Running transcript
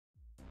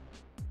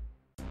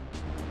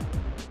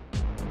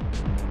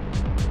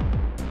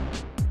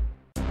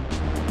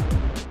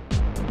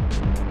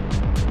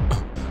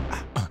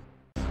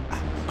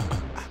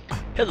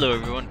Hello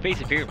everyone,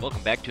 Vaesive here, and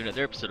welcome back to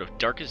another episode of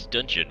Darkest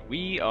Dungeon.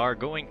 We are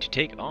going to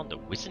take on the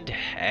Wizened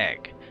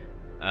Hag.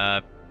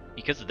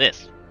 Because of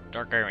this.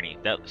 Dark Irony.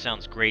 That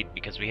sounds great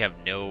because we have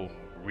no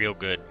real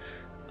good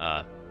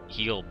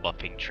heal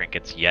buffing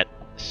trinkets yet,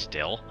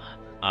 still.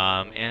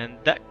 And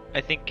that,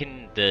 I think,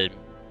 the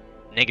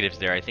negatives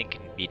there, I think,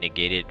 can be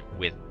negated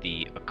with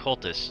the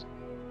Occultist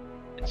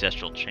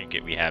Ancestral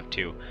Trinket we have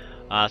too.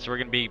 So we're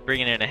going to be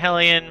bringing in a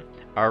Hellion,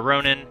 our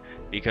Ronin,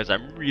 because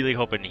I'm really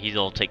hoping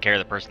he'll take care of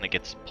the person that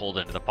gets pulled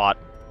into the pot.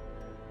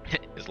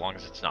 As long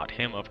as it's not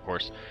him, of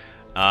course.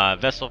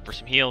 Vessel for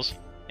some heals,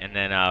 and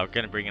then we're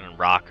going to bring in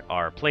Rock,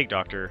 our Plague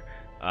Doctor,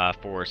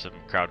 for some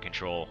crowd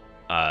control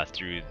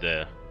through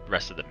the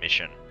rest of the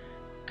mission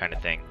kind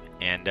of thing.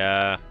 And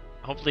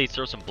hopefully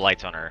throw some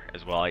blights on her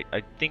as well.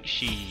 I think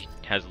she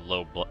has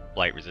low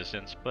blight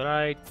resistance, but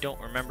I don't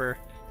remember.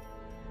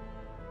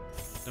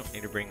 Don't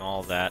need to bring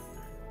all that.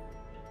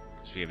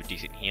 So we have a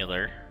decent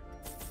healer.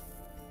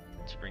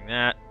 Let's bring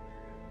that.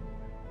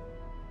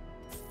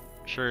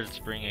 Sure, let's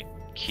bring a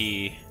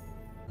key,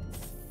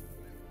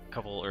 a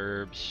couple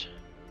herbs,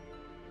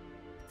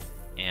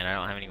 and I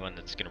don't have anyone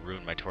that's gonna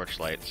ruin my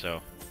torchlight,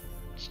 so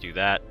let's do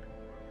that.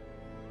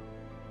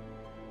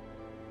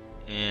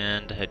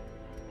 And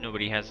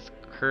nobody has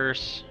a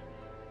curse.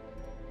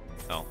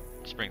 Oh,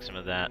 let's bring some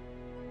of that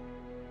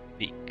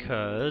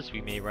because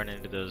we may run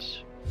into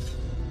those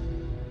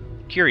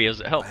curios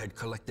that help. I had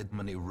collected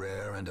many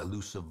rare and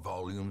elusive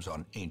volumes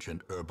on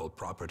ancient herbal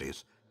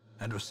properties,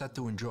 and was set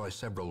to enjoy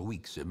several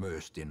weeks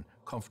immersed in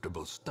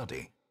comfortable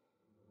study.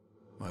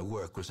 My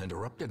work was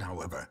interrupted,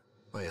 however,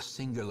 by a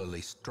singularly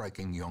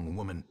striking young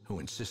woman who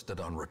insisted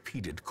on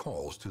repeated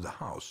calls to the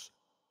house.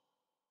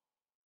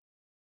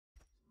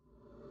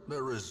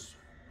 There is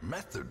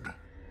method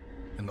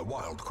in the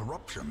wild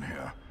corruption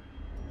here.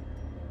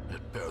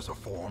 It bears a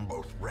form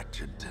both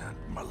wretched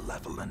and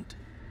malevolent.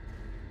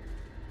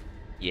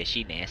 Yeah,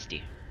 she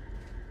nasty.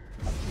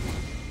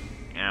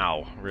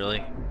 Ow,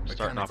 really?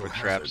 Starting off with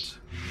traps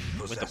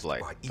with the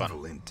blight. Fun.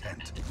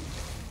 Intent.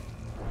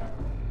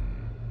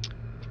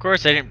 Of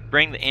course, I didn't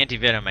bring the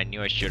anti-venom. I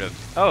knew I should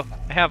have. Oh,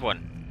 I have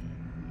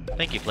one.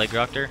 Thank you, Plague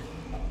Doctor.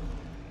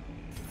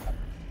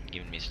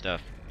 Giving me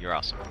stuff. You're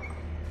awesome.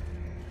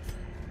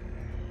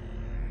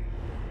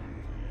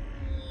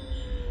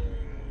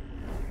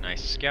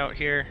 Nice scout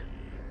here.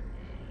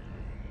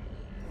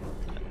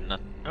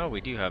 Oh,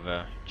 we do have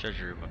a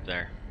treasure room up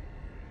there.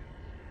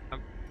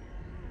 I'm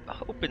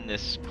hoping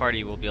this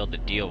party will be able to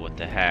deal with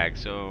the hag,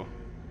 so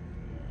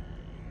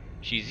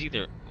she's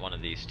either one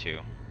of these two.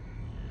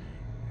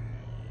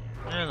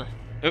 Oh,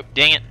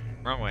 dang it!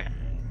 Wrong way.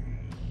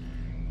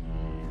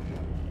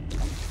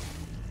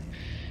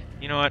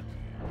 You know what?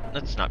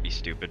 Let's not be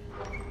stupid.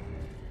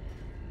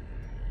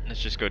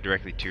 Let's just go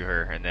directly to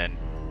her, and then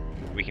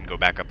we can go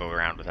back up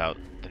around without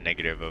the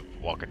negative of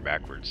walking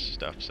backwards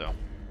stuff, so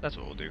that's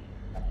what we'll do.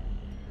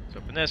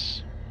 Let's open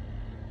this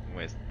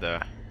with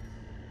the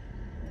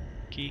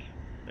key.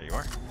 There you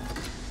are.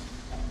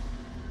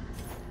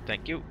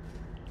 Thank you.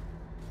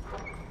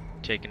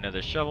 Take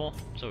another shovel.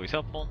 It's always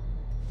helpful.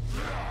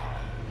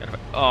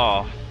 Oh,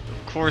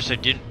 of course I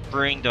didn't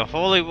bring the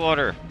holy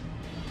water.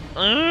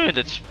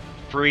 That's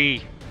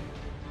free.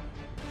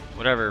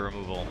 Whatever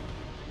removal.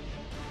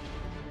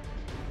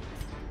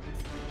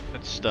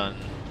 Let's stun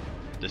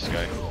this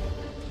guy.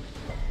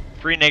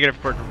 Free negative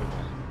quirk removal.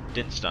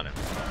 Didn't stun him.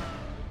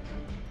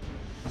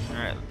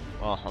 Alright,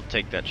 well, I'll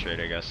take that trade,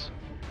 I guess.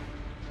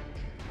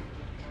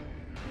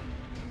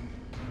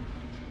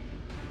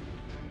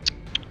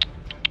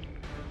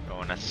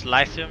 Gonna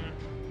slice him.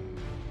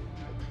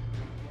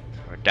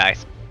 Or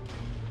dice.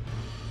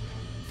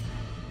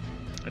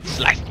 Let's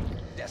slice him.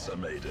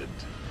 Decimated.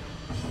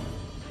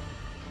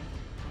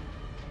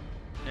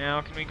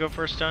 Now, can we go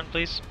for a stun,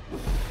 please?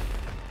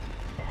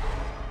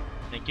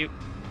 Thank you.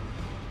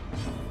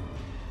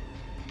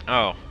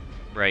 Oh,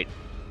 right.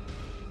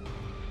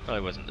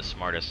 Probably wasn't the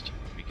smartest,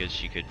 because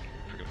she could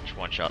pretty much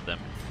one-shot them.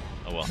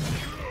 Oh well.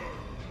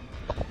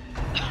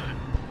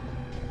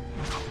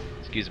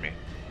 Excuse me.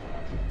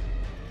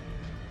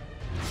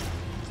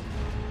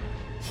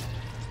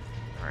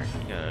 Alright,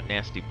 we got a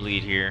nasty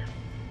bleed here.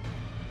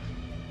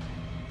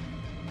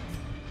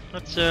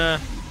 Let's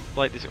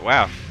blight this.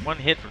 Wow, one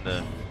hit from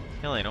the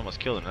Hellion almost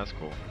killed him, that's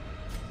cool.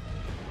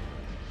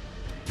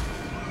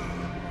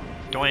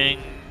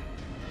 Doing.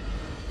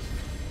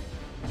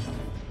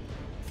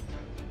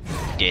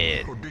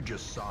 Dead.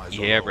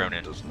 Yeah,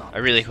 Ronin. I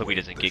really hope he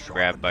doesn't get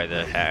grabbed by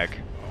the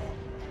hag.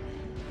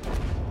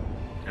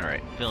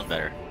 Alright, feeling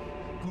better.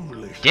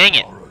 Dang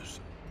it!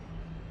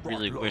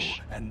 Really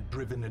wish. And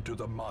driven into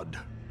the mud.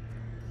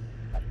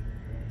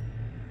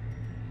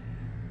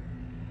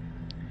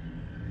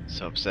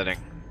 So upsetting.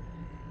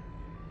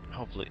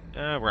 Hopefully,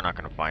 we're not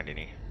gonna find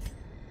any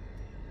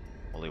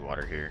holy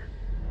water here.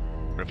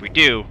 But if we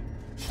do,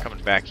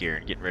 coming back here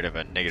and getting rid of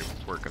a negative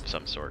quirk of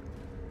some sort.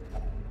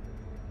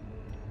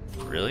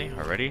 Really?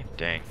 Already?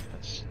 Dang,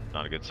 that's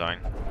not a good sign.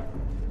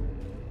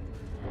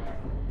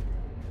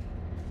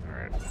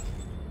 Alright.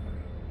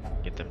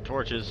 Get them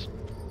torches.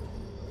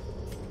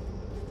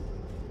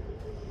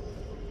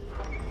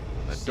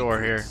 the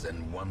door here.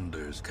 And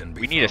wonders can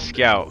be We need a found in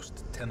scout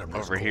most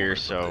tenebrous over here, corners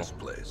of so this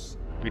place.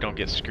 we don't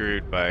get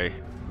screwed by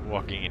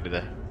walking into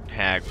the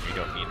hag when we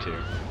don't need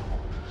to.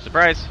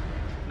 Surprise!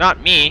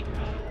 Not me!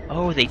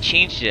 Oh, they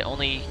changed it.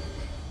 Only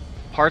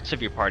parts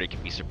of your party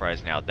can be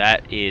surprised now.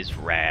 That is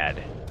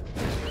rad.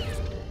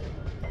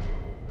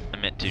 I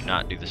meant to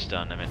not do the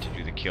stun. I meant to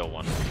do the kill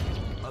one.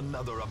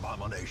 Another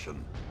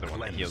abomination. The one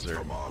that heals her.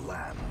 From our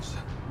lands.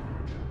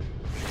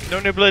 No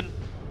nibbling!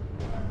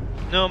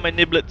 No, my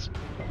niblets!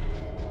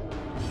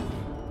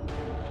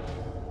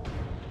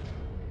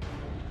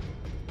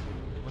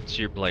 What's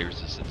your blight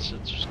resistance?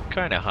 It's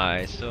kind of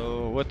high,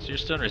 so what's your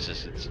stun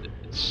resistance?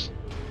 It's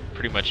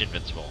pretty much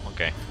invincible.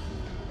 Okay.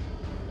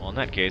 Well, in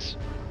that case...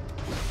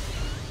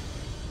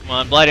 Come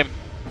on, blight him!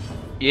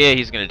 Yeah,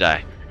 he's gonna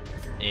die.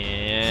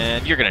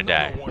 And you're gonna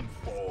die.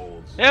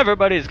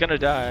 Everybody's gonna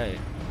die.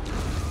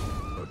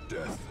 A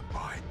death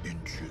by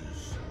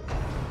inches.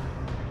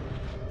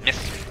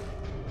 Miss.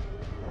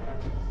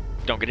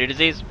 Don't get a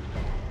disease.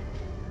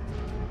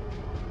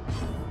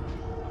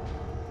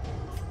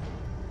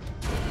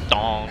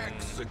 Dong.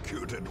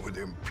 Executed with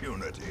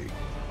impunity.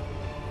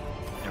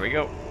 There we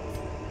go.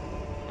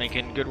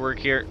 Making good work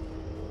here.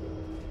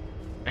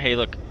 Hey,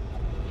 look.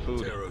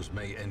 Food. Terrors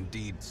may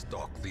indeed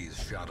stalk these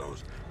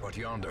shadows, but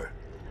yonder,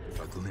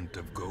 a glint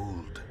of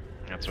gold.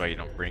 That's why you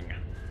don't bring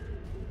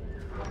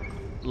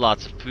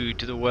lots of food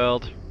to the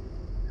world.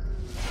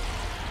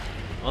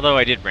 Although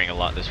I did bring a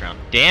lot this round.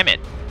 Damn it!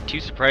 2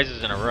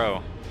 surprises in a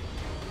row.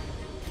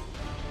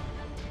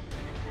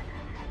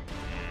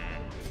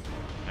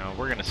 No,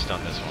 we're gonna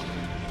stun this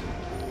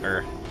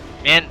one.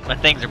 Man, my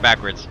things are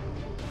backwards.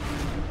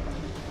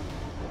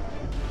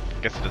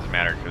 Guess it doesn't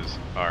matter because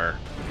our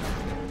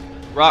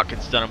rock can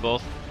stun them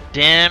both.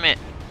 Damn it!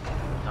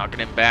 Knocking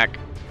him back.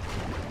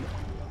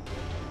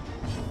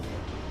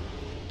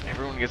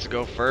 Everyone gets to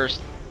go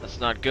first. That's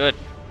not good.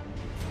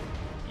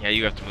 Yeah,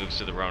 you have to move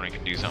so the Ronin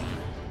can do something.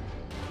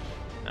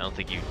 I don't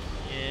think you...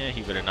 Yeah,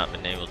 he would have not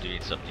been able to do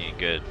something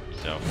good.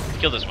 So,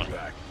 kill this one.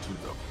 Back to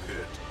the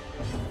pit.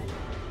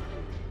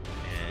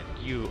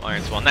 And you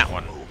Iron Spawn that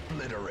one.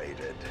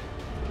 Obliterated.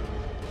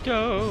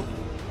 Go!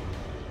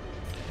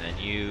 And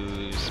then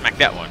you smack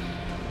that one.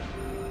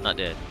 Not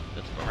dead.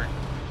 That's a bummer.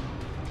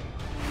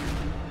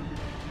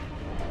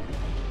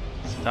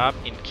 Stop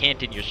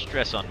incanting your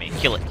stress on me.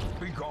 Kill it.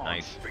 Begone,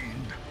 Nice.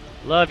 fiend.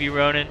 Love you,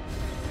 Ronin.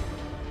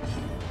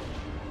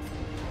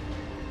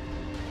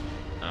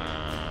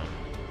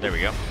 There we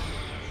go.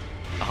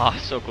 Ah,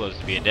 so close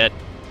to being dead.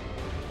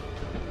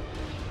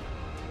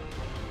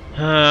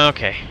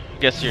 Okay.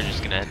 Guess you're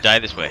just gonna die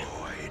this way.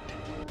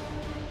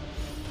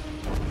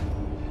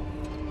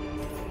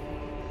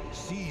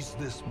 Seize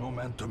this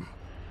momentum.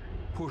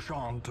 Push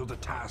on to the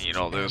task. Need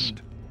all this.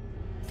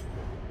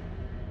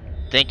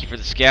 Thank you for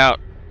the scout.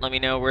 Let me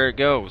know where it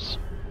goes.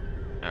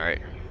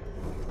 Alright.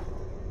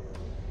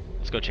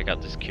 Let's go check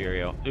out this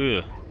curio.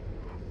 Ugh.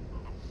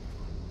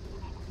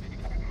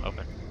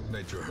 Open.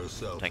 Nature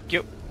herself. Thank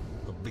you.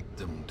 A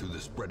victim to the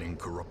spreading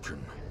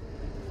corruption.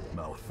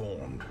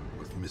 Malformed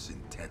with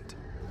misintent.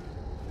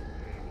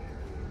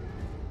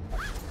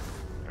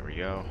 There we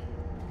go.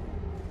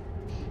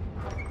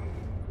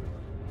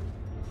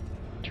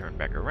 Turn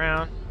back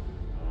around.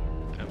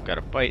 I've got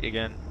a bite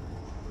again.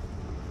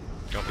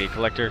 Don't be a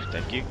collector.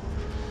 Thank you.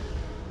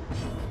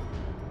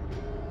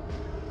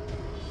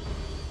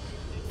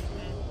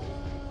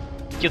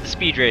 Kill the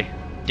speed ray.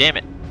 Damn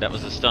it. That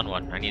was a stun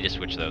one. I need to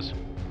switch those.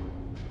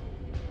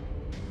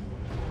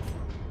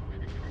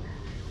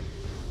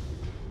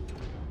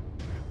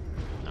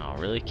 Oh,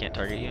 really? Can't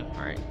target you?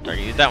 Alright.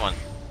 Target you that one.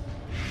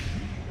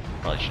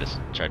 Probably should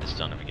have tried to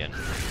stun him again.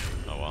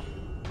 Oh well.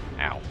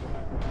 Ow.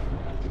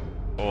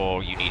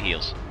 Oh, you need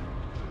heals.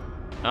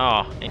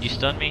 Oh, and you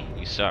stun me?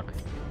 You suck.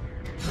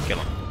 Kill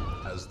him.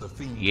 As the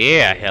fiend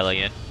Yeah,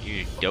 Hellion.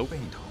 You dope.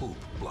 faint hope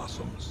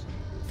blossoms.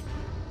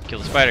 Kill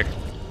the spider.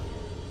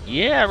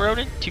 Yeah,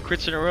 Ronin. 2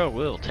 crits in a row.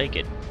 We'll take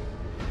it.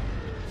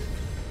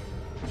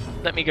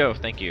 Let me go.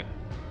 Thank you.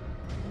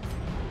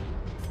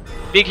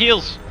 Big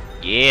heals.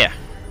 Yeah.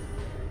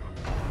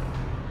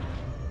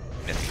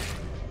 Miss.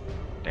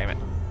 Damn it.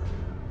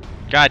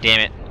 God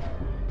damn it.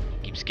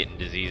 Keeps getting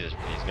diseases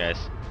from these guys.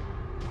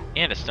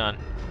 And a stun.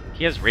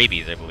 He has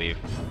rabies, I believe.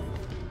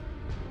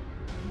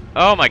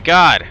 Oh my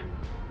god!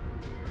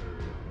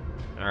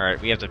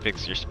 Alright, we have to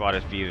fix your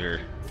spotted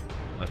fever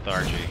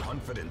lethargy.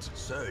 Confidence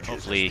surges.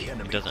 Hopefully as the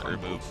enemy it doesn't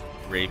crumbles.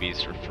 remove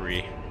rabies for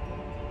free.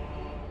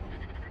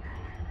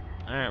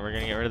 Alright, we're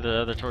gonna get rid of the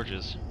other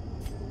torches.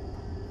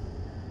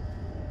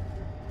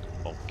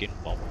 Bulkin,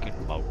 bulkin,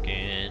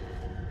 bulkin.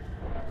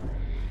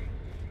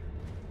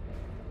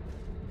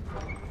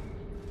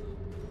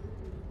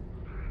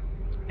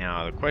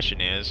 Now the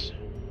question is,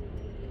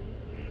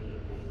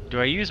 do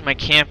I use my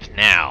camp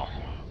now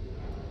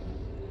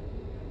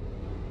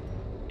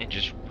and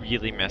just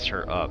really mess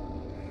her up?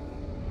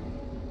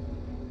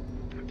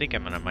 I think I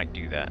might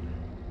do that.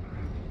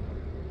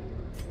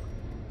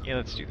 Yeah,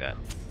 let's do that.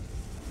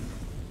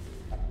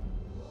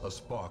 A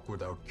spark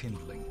without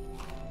kindling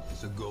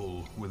is a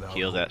goal without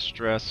Heal hope. that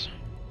stress.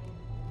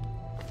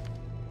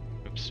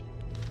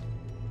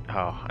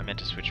 Oh, I meant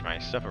to switch my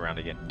stuff around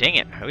again. Dang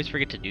it, I always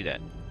forget to do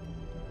that.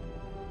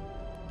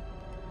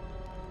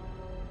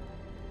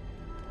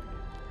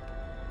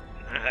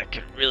 That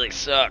could really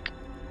suck.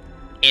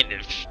 And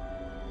if...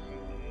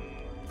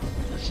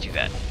 Let's do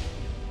that.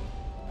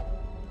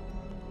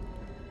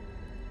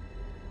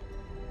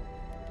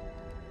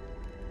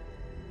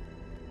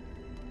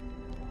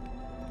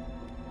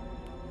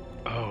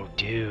 Oh,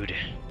 dude.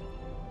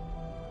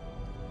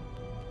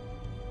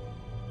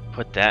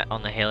 Put that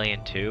on the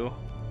Hellion too.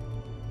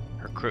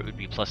 Her crit would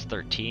be plus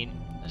 13.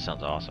 That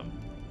sounds awesome.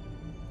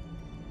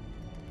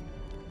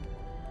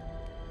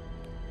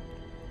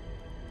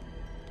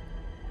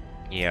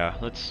 Yeah,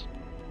 let's...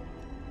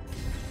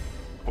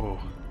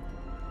 Oh.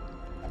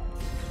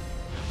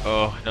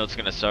 Oh, no, it's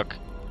gonna suck.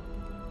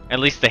 At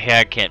least the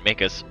Hag can't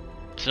make us...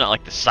 It's not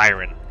like the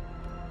Siren,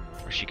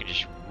 where she can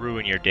just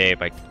ruin your day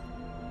by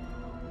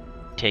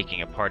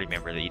taking a party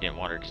member that you didn't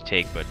want her to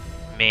take, but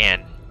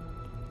man,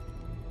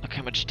 look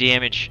how much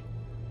damage.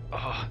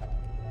 Oh.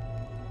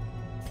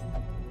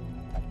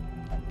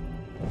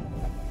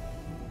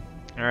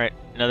 Alright,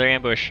 another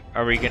ambush.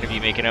 Are we going to be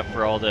making up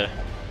for all the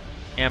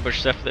ambush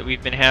stuff that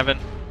we've been having?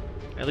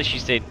 At least she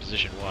stayed in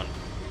position 1.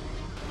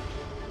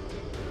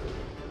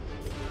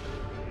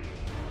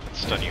 Let's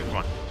stun you, come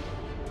on.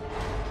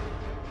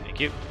 Thank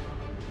you.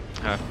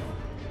 Oh,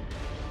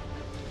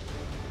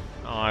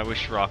 I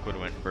wish Rock would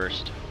have went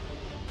first.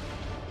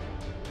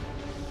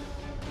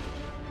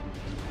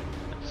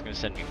 It's going to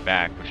send me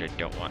back, which I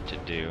don't want to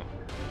do.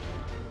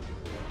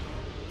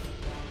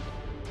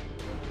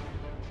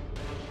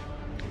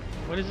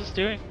 What is this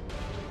doing?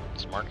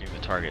 It's marking the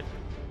target.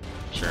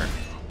 Sure.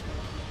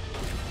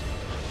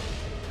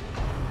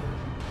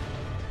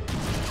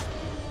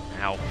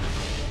 Ow.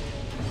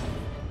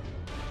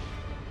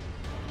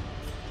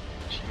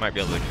 She might be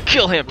able to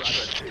kill him.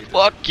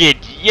 Fucking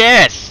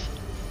yes!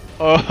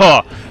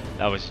 Oh,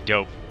 that was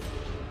dope.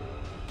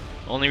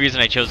 Only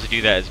reason I chose to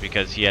do that is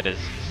because he had his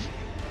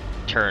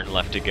turn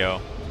left to go,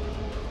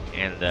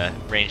 and the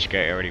ranged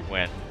guy already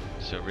went,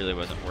 so it really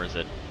wasn't worth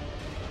it.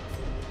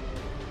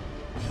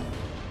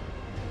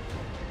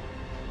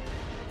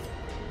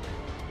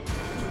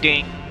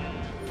 Ding!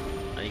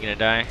 Are you gonna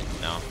die?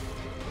 No.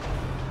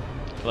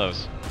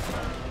 Close.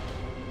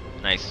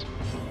 Nice.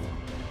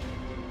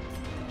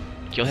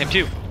 Kill him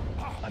too.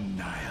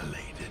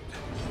 Annihilated.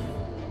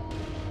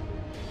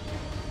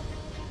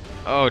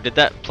 Oh, did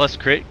that plus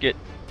crit get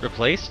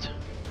replaced?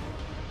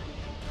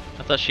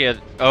 I thought she had...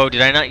 Oh,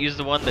 did I not use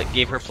the one that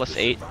gave her plus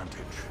 8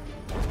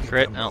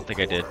 crit? I don't think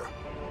I did.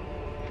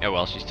 Oh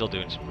well, she's still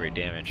doing some great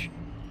damage.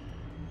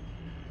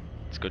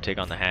 Let's go take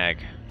on the Hag.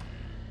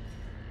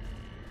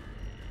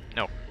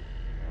 No.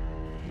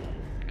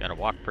 Gotta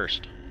walk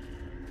first.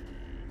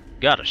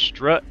 Gotta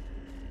strut.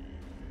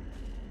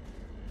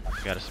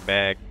 Got us a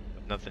bag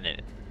with nothing in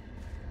it.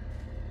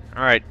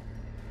 Alright.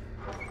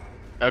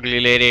 Ugly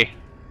lady.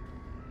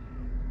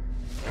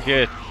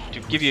 Here to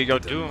give you your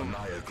doom.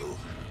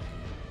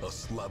 A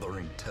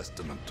slathering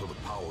testament to the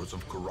powers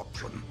of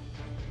corruption.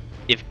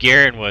 If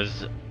Garen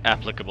was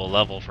applicable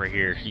level for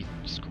here,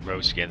 he's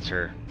gross against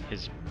her.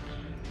 His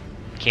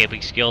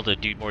camping skill to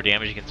do more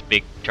damage against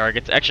big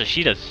targets. Actually,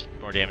 she does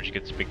more damage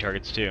against big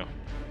targets too.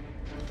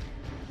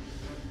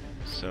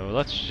 So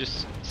let's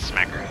just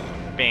smack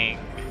her. Bang.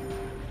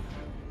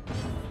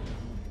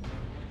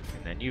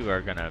 And then you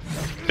are gonna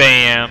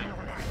BAM!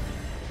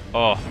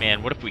 Oh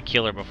man, what if we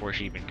kill her before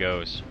she even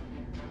goes?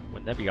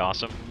 Wouldn't that be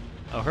awesome?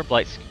 Oh, her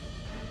blight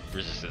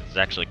resistance is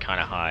actually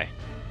kind of high.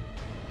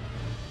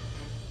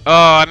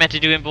 Oh, I meant to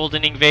do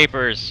emboldening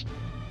vapors.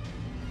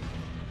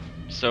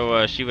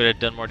 So she would have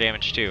done more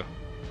damage too.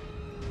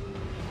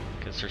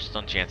 Because her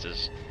stun chance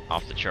is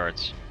off the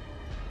charts.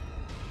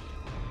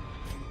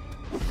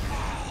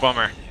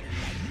 Bummer.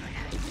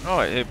 Oh,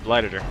 it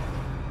blighted her.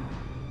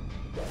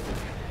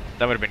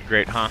 That would have been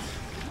great, huh?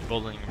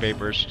 Emboldening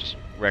vapors, just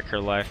wreck her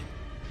life.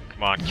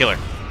 Come on, kill her.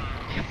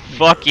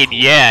 Fucking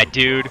yeah,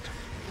 dude.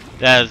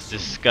 That is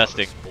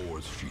disgusting.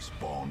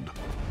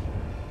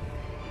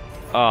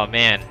 Oh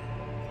man.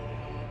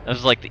 That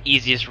was like the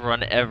easiest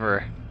run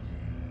ever.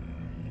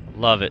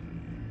 Love it.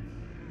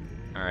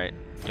 Alright,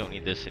 don't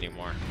need this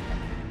anymore.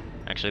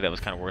 Actually, that was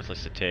kind of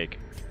worthless to take.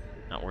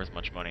 Not worth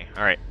much money.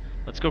 Alright,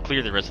 let's go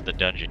clear the rest of the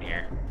dungeon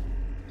here.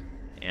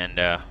 And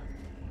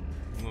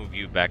move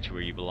you back to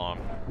where you belong.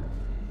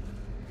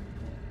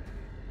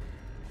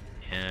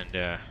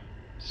 And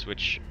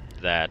switch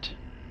that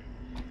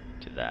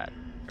to that.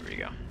 There we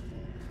go.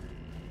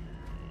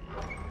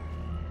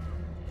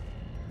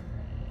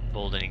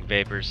 Emboldening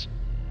vapors.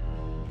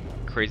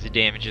 Crazy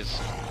damages.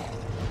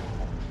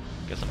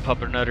 Got some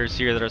puppet nutters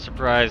here that are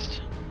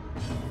surprised.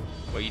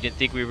 Well, you didn't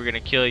think we were gonna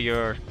kill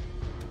your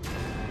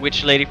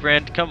witch lady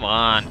friend? Come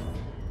on.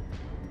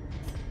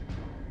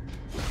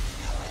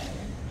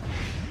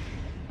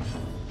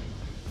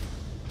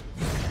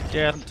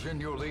 Death.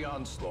 Continue the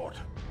onslaught.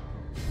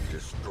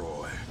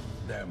 Destroy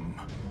them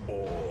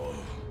all.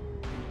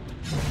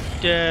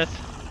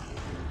 Death.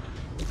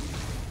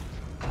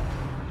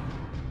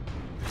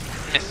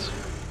 Miss.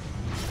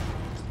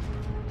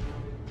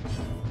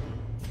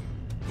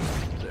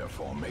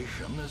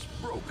 Automation is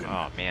broken.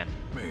 Oh man,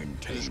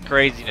 Maintain this is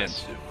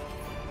craziness. offensive.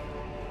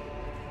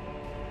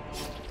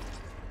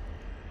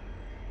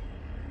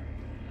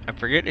 I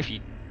forget if you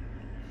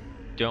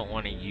don't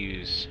want to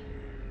use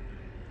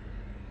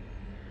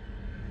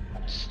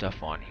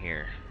stuff on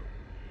here.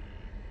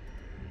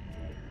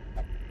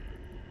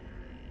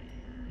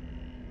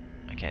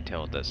 I can't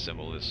tell what that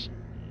symbol is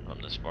from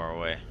this far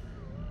away.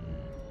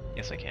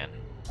 Yes, I can.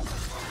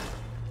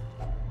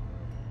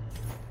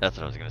 That's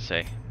what I was gonna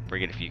say.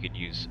 Forget if you could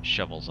use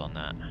shovels on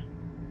that.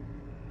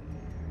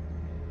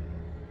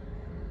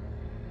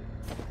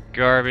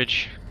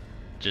 Garbage.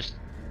 Just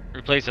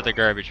replace other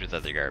garbage with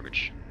other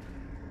garbage.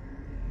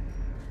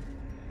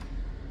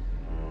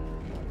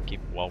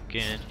 Keep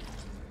walking.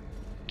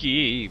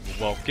 Keep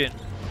walking.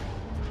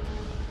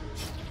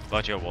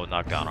 But you will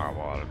knock down our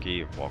wall.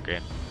 Keep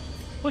walking.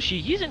 Well, she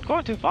isn't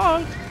going to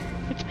fall.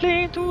 It's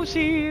plain to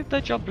see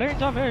that your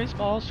brains are very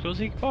small, so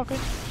keep walking.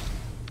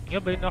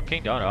 You'll be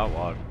knocking down our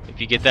wall.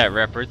 If you get that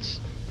reference,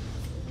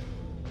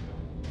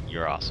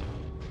 you're awesome.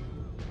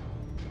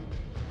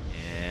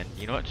 And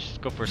you know what? Just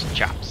go for some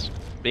chops.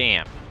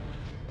 Bam.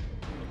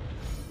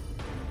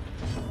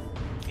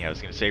 Yeah, I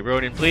was gonna say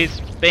Rodin, please.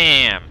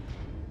 Bam.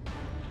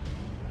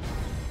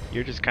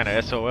 You're just kind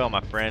of SOL,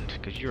 my friend,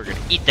 because you're gonna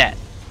eat that.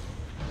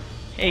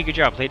 Hey, good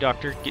job, Play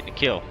Doctor. Getting a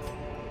kill.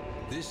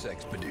 This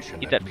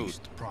expedition Eat that at food.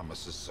 least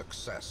promises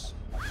success.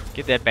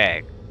 Get that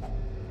bag.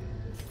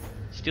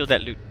 Steal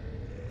that loot.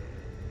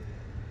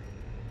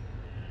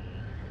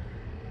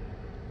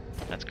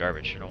 That's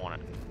garbage. I don't want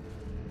it.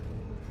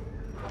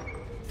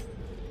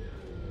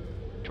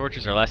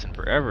 Torches are lasting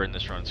forever in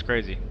this run. It's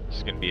crazy. This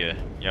is gonna be a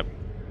yep.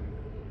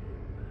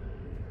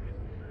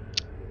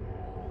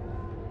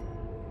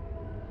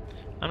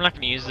 I'm not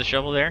gonna use the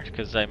shovel there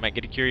because I might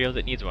get a curio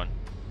that needs one.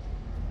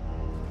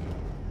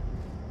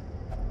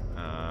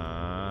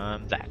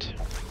 That.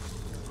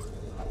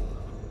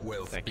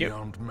 Wealth Thank you.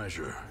 beyond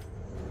measure,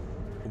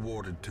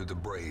 awarded to the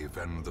brave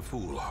and the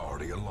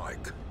foolhardy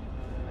alike.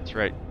 That's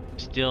right.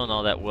 Stealing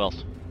all that wealth.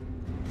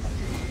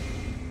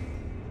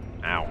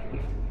 Ow.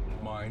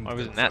 Mind Why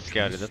wasn't that that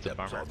scouted? such That's a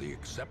steps bummer. are the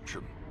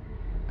exception,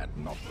 and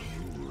not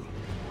the rule.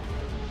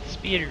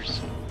 Speeders.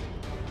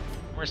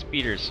 More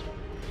speeders.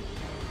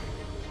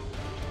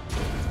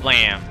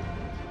 Blam.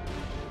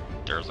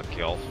 There's a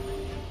kill.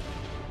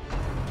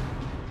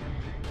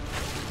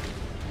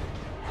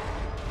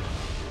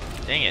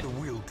 Dang it. The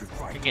will to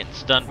fight. You're getting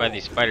stunned by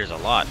these spiders a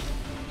lot.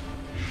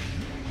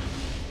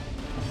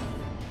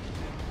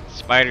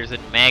 Spiders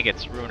and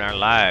maggots ruin our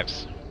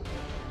lives.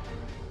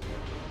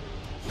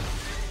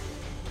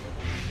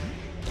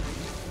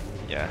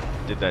 Yeah,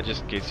 did that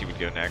just in case he would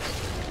go next.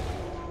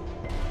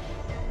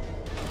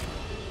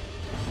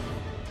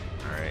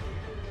 Alright.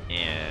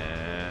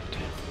 And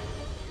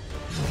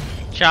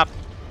chop.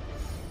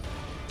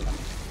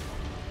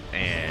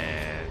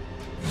 And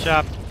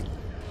chop.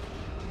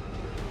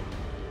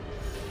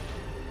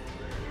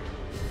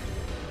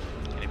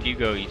 And if you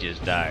go, you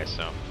just die,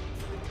 so.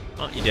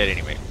 Well, you're dead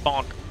anyway.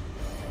 Bonk.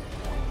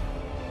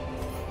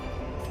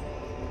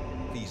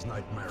 These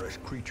nightmarish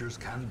creatures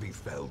can be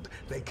felled.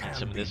 They can And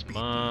some of be this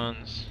beaten.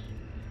 Mons.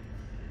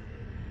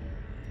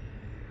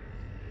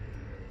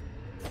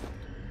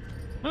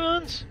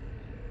 Mons!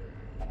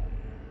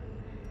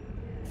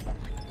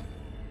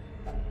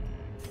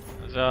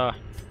 Let's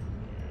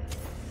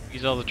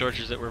use all the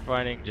torches that we're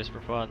fighting just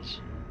for funs.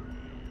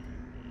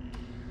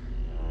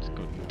 Let's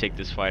go take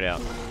this fight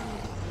out.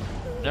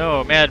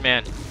 No,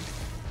 madman!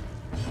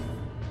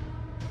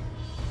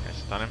 I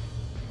stun him.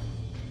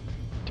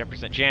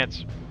 10%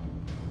 chance.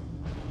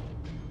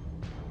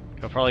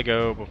 He'll probably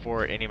go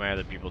before any of my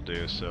other people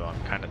do, so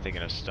I'm kind of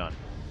thinking of stun.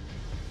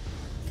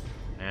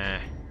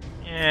 Yeah,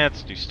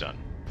 let's do stun.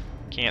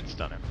 Can't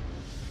stun him.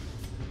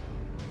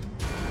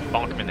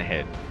 Bonk him in the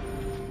head.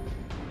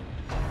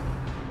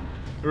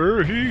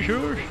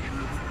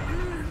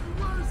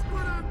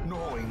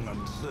 Gnawing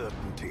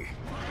uncertainty.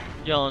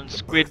 Yelling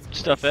squid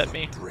stuff at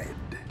me. Dread.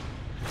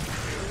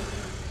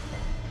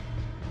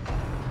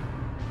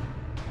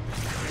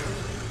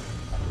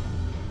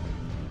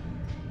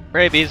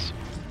 Rabies.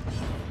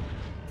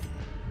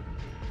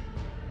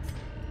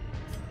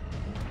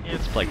 Yeah,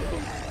 it's plague.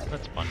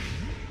 That's fun.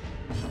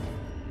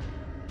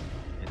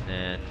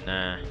 And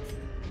then,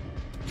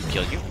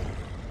 kill you.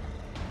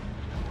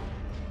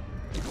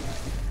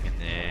 And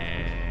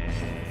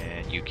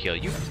then you kill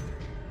you.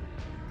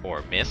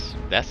 Or miss.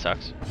 That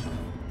sucks.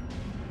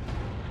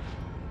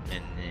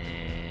 And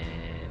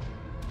then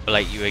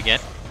blight you again.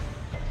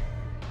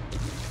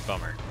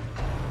 Bummer.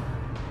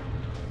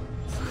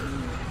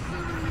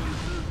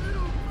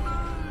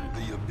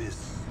 The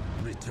abyss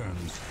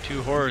returns.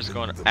 Two horrors even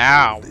going. the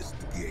Ow! boldest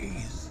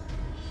gaze.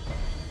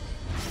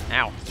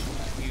 Ow!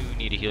 You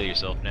need to heal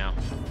yourself now.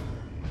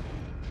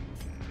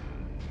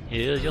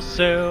 Heal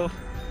yourself.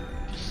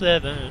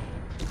 7.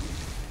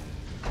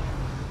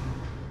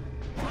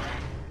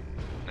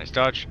 Nice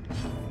dodge.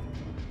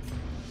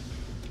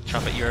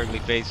 Chop at your ugly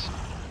face.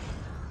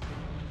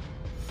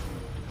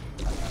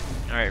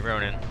 Alright,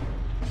 Ronin.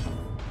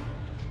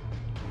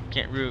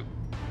 Can't root.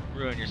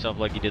 ruin yourself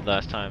like you did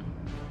last time.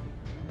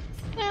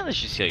 Eh, let's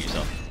just heal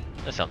yourself.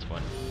 That sounds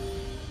fun.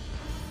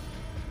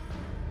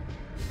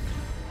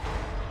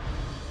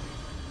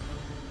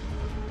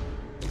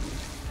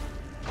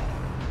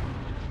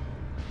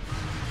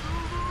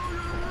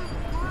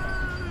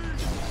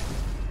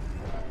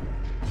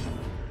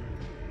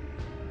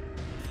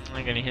 Are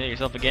you gonna heal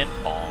yourself again?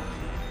 Bong.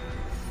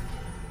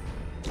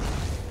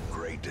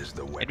 Great is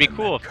the It'd be weapon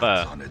cool that if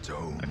cuts on its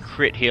own. a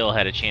crit heal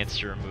had a chance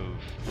to remove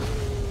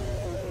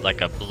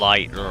like a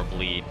blight or a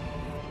bleed.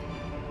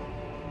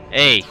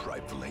 Hey!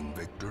 Trifling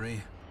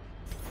victory.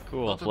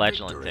 Cool, But a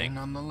flagellant victory thing.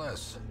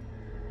 nonetheless.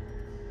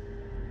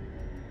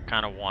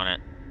 Kinda want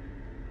it.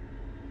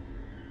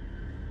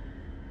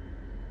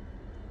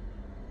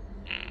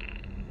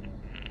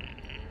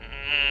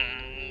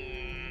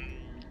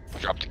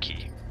 Drop the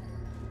key.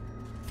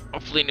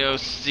 Hopefully no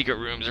secret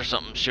rooms or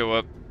something show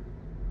up.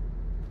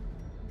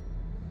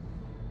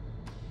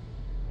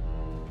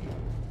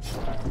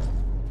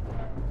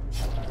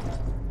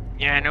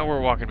 Yeah, I know we're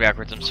walking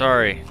backwards, I'm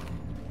sorry.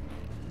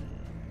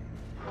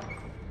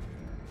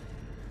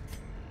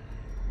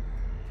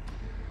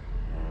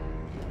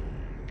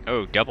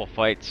 Oh, double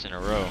fights in a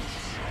row.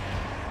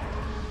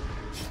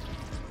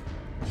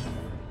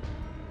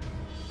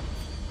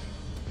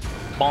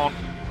 Bonk.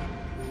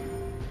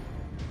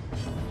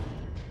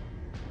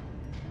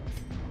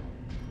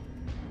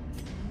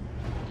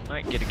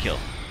 Might get a kill.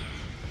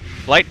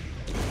 Blight.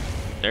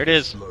 There it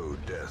is. Slow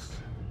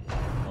death.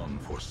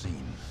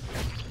 Unforeseen.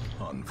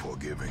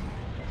 Unforgiving.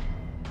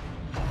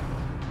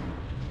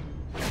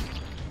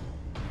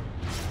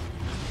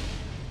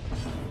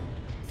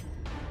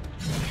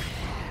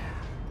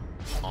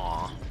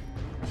 Aw.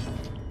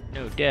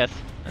 No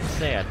death. That's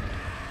sad.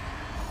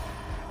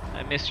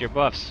 I miss your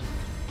buffs.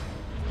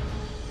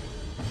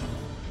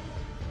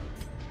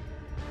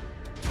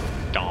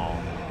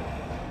 Dong.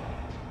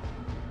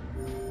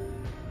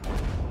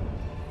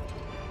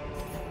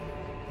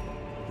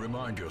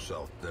 Remind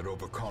yourself that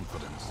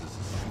overconfidence is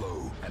a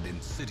slow and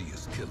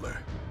insidious killer.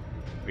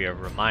 We are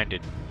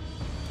reminded.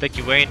 Thank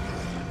you, Wayne.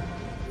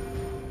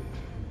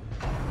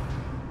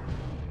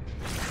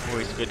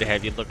 Always good to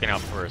have you looking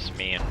out for us,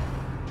 man.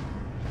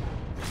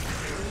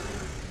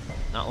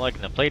 Not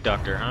liking the play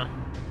doctor, huh?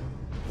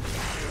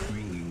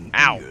 Ringing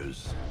Ow.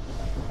 ears,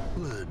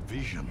 blurred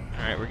vision.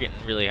 Alright, we're getting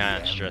really high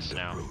on the stress end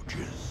now.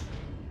 approaches.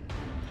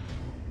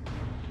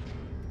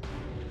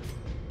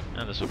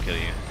 Oh, this will kill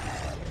you.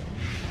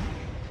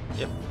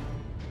 Yep.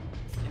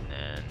 And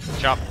then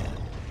chop.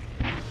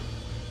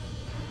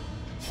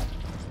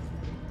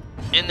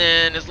 And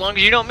then as long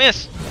as you don't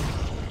miss.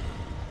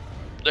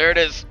 There it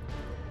is.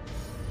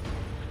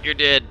 You're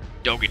dead,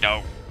 doggy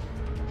dog.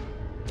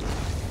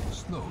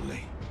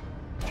 Slowly,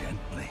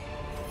 gently.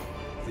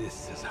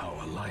 This is how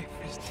a life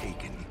is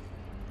taken.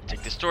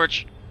 Take this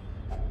torch.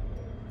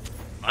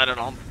 Light it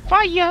on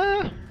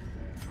fire.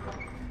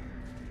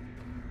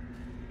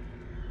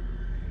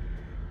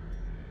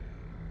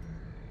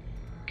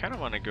 Kind of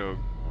want to go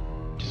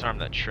disarm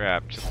that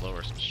trap to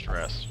lower some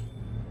stress.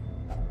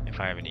 If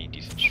I have any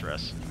decent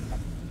stress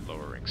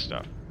lowering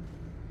stuff.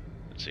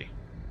 Let's see.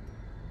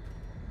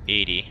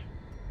 80,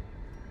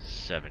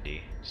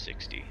 70,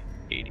 60,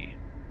 80.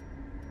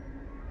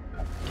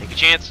 Take a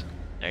chance.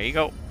 There you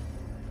go.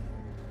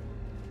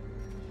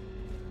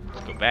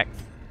 Let's go back.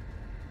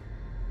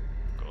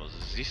 Goes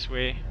this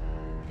way.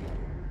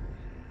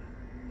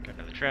 Got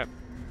another trap.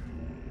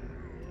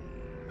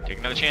 Take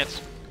another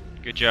chance.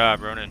 Good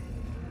job, Ronan.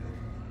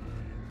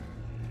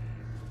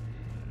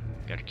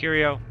 Got a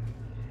curio.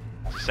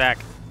 Sack.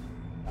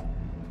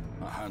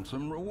 A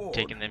handsome reward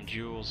Taking them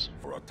jewels.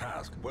 for a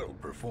task well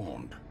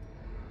performed.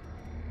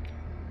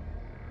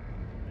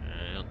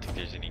 I don't think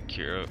there's any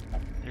curio.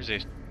 There's a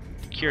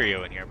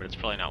curio in here, but it's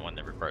probably not one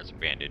that requires a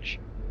bandage.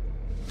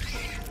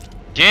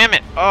 Damn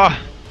it! Oh!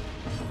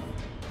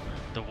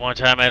 The one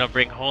time I don't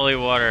bring holy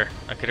water,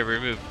 I could have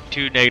removed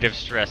 2 negative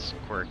stress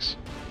quirks.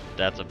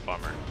 That's a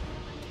bummer.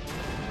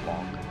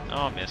 Bonk.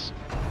 Oh, miss.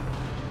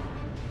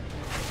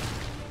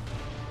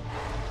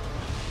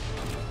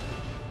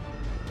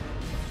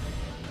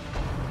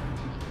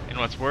 And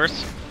what's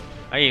worse,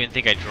 I even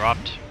think I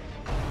dropped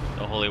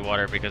the holy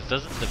water because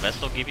doesn't the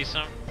vessel give you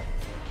some?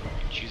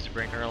 You can choose to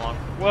bring her along.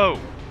 Whoa!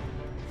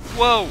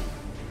 Whoa!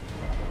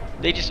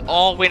 They just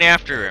all went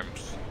after him.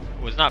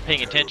 Was not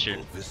paying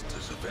attention.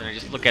 And I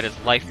just look at his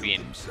life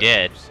being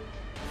dead.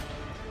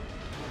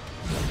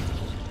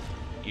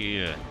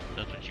 Yeah,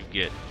 that's what you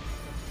get.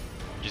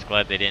 I'm just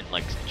glad they didn't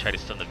like try to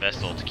stun the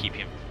vessel to keep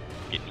him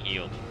getting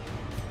healed.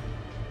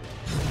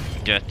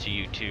 Death to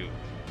you too.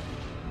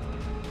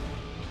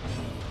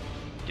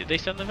 Did they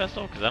stun the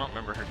vessel? Because I don't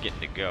remember her getting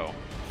to go.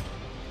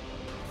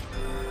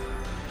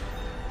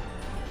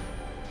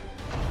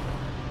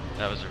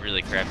 That was a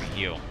really crappy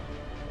heal.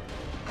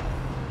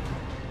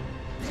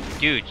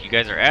 Dude, you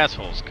guys are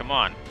assholes. Come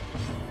on.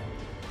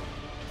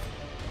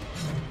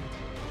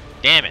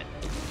 Damn it.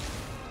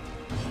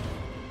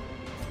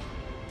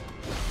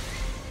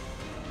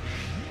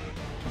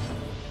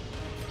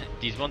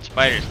 these one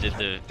spiders did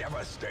the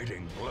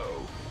devastating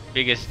blow.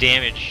 biggest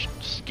damage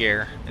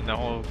scare in the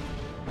whole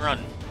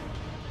run.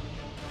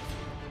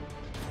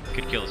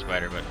 Could kill the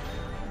spider, but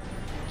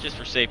just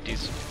for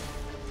safeties.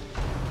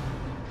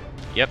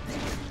 Yep,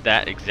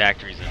 that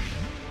exact reason.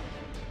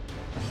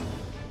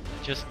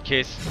 Just in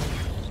case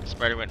the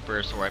spider went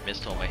first or I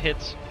missed all my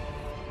hits,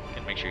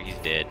 can make sure he's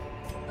dead.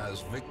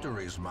 As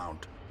victories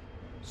mount,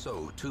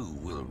 so too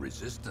will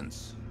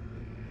resistance.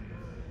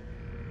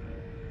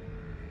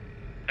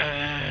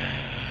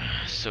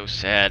 So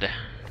sad.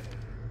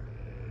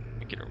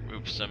 We could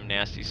remove some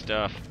nasty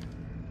stuff.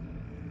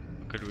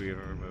 What could we have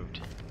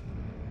removed?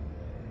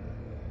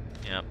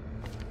 Yep.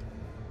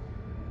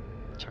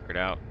 Tuck it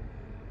out.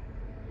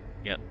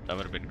 Yep, that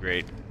would have been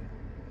great.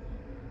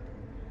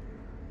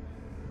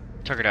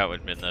 Tuck it out would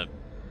have been the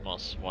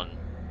most one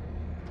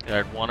that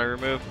I'd want to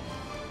remove.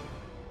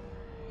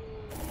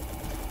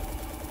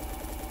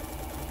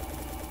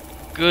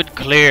 Good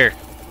clear.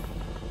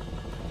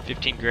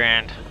 15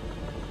 grand.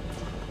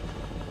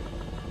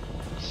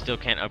 Still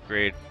can't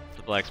upgrade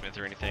the blacksmith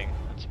or anything.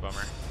 That's a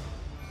bummer.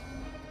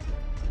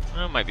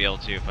 I might be able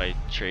to if I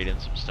trade in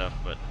some stuff,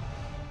 but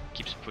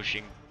keeps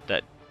pushing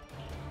that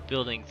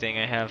building thing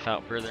I have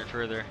out further and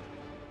further.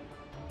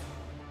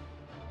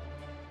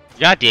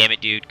 God damn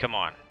it, dude! Come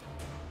on.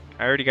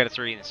 I already got to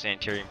throw you in the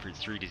sanitarium for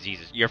 3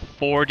 diseases. You're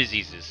 4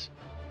 diseases.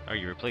 Oh,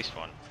 you replaced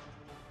one.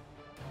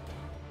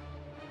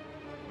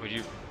 Would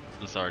you?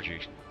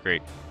 Lethargy.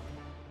 Great.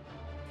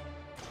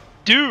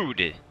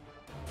 Dude!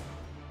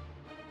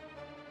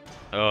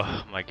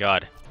 Oh my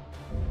god.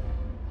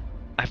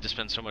 I have to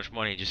spend so much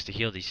money just to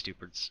heal these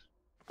stupids.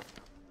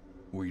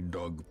 We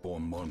dug for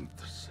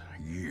months,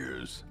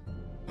 years,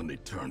 an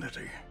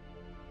eternity,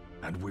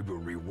 and we were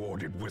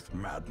rewarded with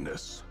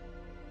madness.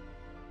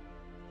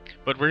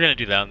 But we're gonna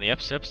do that on the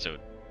episode.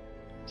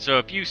 So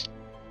if you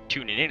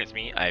tuning in with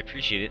me, I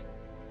appreciate it.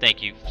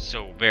 Thank you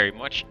so very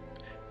much.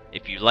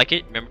 If you like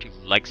it, remember to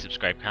like,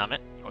 subscribe,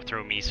 comment, or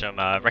throw me some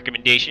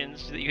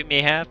recommendations that you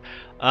may have.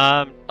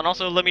 And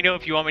also let me know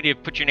if you want me to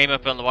put your name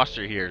up on the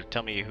roster here.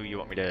 Tell me who you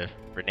want me to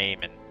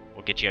rename and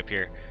we'll get you up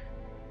here.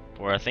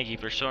 For thank you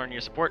for showing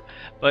your support.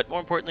 But more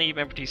importantly,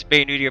 remember to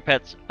spay and neuter your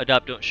pets,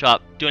 adopt, don't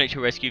shop, donate to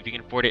a rescue if you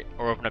can afford it,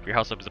 or open up your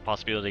house up as a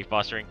possibility of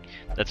fostering.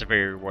 That's a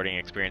very rewarding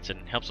experience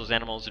and helps those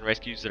animals and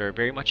rescues that are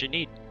very much in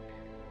need.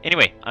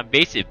 Anyway, I'm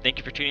Vaesive. Thank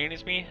you for tuning in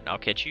with me, and I'll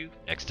catch you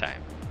next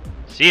time.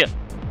 See ya!